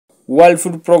World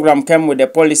Food Programme came with a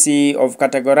policy of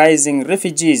categorizing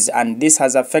refugees, and this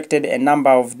has affected a number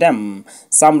of them.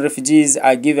 Some refugees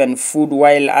are given food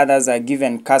while others are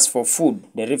given cash for food.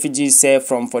 The refugees say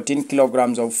from 14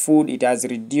 kilograms of food it has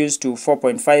reduced to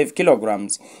 4.5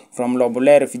 kilograms. From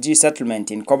Lobule refugee settlement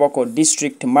in Koboko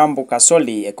district, Mambu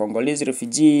Kasoli, a Congolese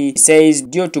refugee, says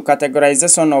due to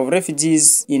categorization of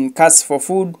refugees in cash for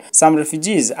food, some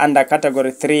refugees under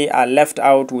category 3 are left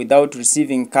out without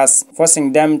receiving cash,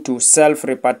 forcing them to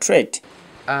self-repatriate.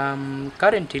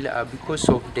 Currently, because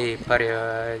of the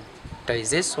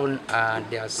prioritization,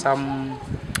 there are some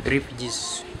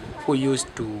refugees who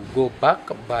used to go back,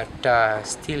 but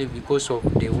still because of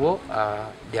the war,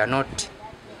 they are not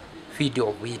feed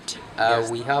of it. Yes.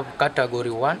 We have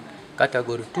category 1,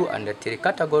 category 2, and 3.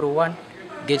 Category 1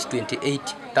 gets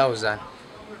 28,000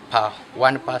 per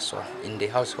one person in the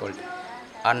household,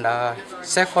 and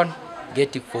second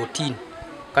get 14,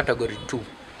 category 2.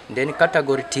 Then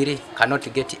category 3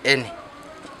 cannot get any.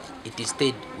 It is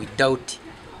stayed without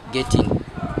getting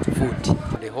food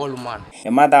the whole month.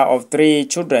 A mother of 3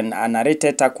 children,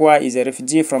 Anarite Takwa, is a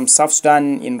refugee from South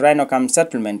Sudan in Rhinocam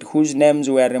settlement whose names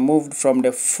were removed from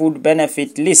the food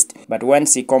benefit list, but when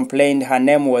she complained, her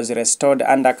name was restored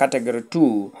under category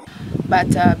 2.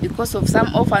 But because of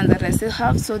some orphans that I still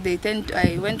have, so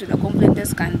I went to the complaint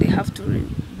desk and they have to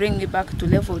bring me back to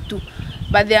level 2.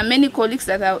 But there are many colleagues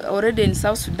that are already in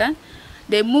South Sudan.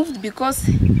 They moved because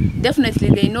definitely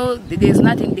they know there's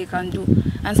nothing they can do.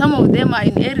 And some of them are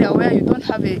in area where you don't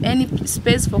have any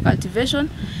space for cultivation.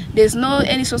 There's no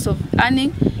any source of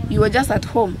earning. You are just at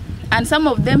home. And some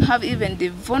of them have even the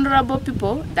vulnerable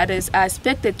people that are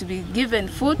expected to be given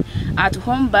food at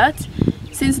home, but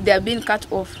since they are being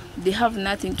cut off, they have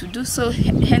nothing to do. So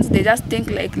hence they just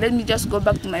think like, let me just go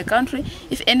back to my country.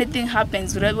 If anything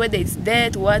happens, whether it's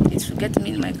death, what, it should get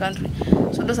me in my country.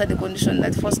 So those are the conditions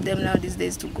that force them now these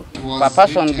days to go. Per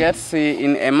person gets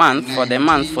in a month, for the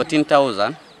month,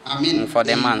 14,000 for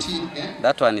the month.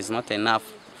 That one is not enough.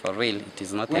 For real, it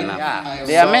is not enough. Yeah.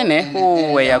 There are many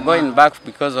who were going back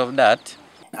because of that.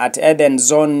 At Eden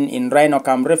Zone in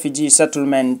Rhinocam refugee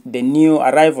settlement, the new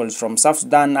arrivals from South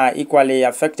Sudan are equally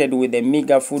affected with the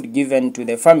meager food given to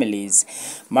the families.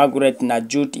 Margaret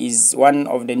Najut is one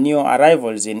of the new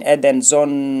arrivals in Eden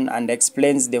Zone and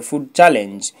explains the food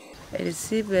challenge. I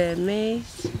receive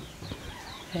maize,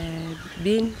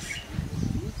 beans,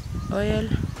 oil,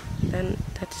 then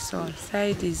that is all.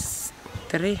 Side is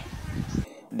 3.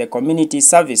 The community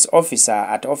service officer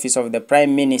at Office of the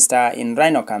Prime Minister in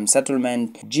Rhinocam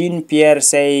settlement, Jean-Pierre,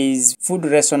 says food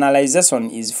rationalization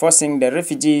is forcing the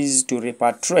refugees to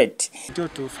repatriate. Due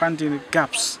to funding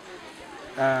gaps,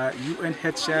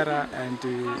 UNHCR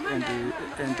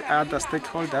and other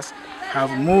stakeholders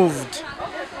have moved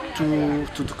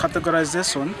to the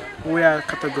categorization where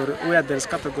there is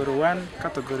category 1,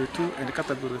 category 2, and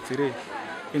category 3.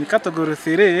 In category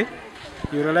 3,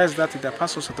 you realize that the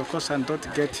persons of the concern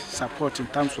don't get support in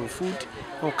terms of food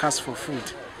or cash for food.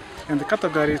 In the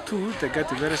category 2, they get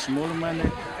very small money.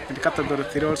 In the category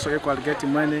 3 also equal get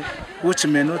money, which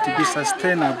may not be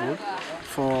sustainable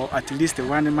for at least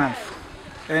 1 month.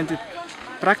 And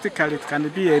practically it can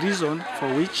be a reason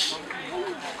for which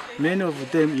many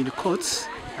of them in courts,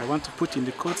 I want to put in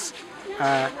the courts,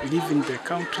 are leaving the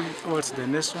country or the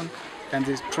nation and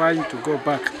is trying to go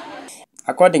back.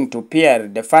 According to Pierre,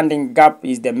 the funding gap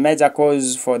is the major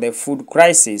cause for the food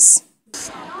crisis.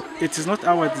 It is not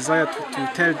our desire to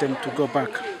tell them to go back.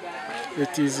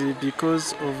 It is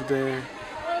because of the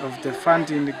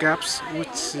funding gaps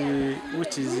which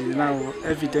is now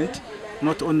evident,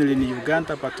 not only in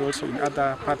Uganda but also in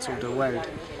other parts of the world.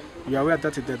 We are aware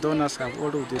that the donors have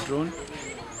already withdrawn,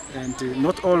 and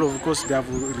not all, of course, they have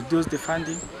reduced the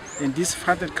funding, and this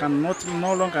funding cannot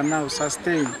no longer now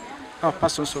sustain our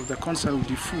persons of the concern with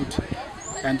the food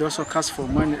and also cash for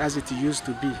money as it used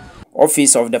to be.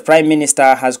 Office of the Prime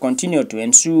Minister has continued to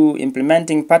ensure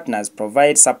implementing partners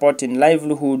provide support in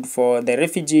livelihood for the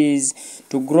refugees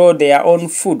to grow their own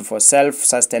food for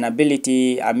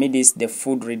self-sustainability amidst the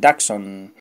food reduction.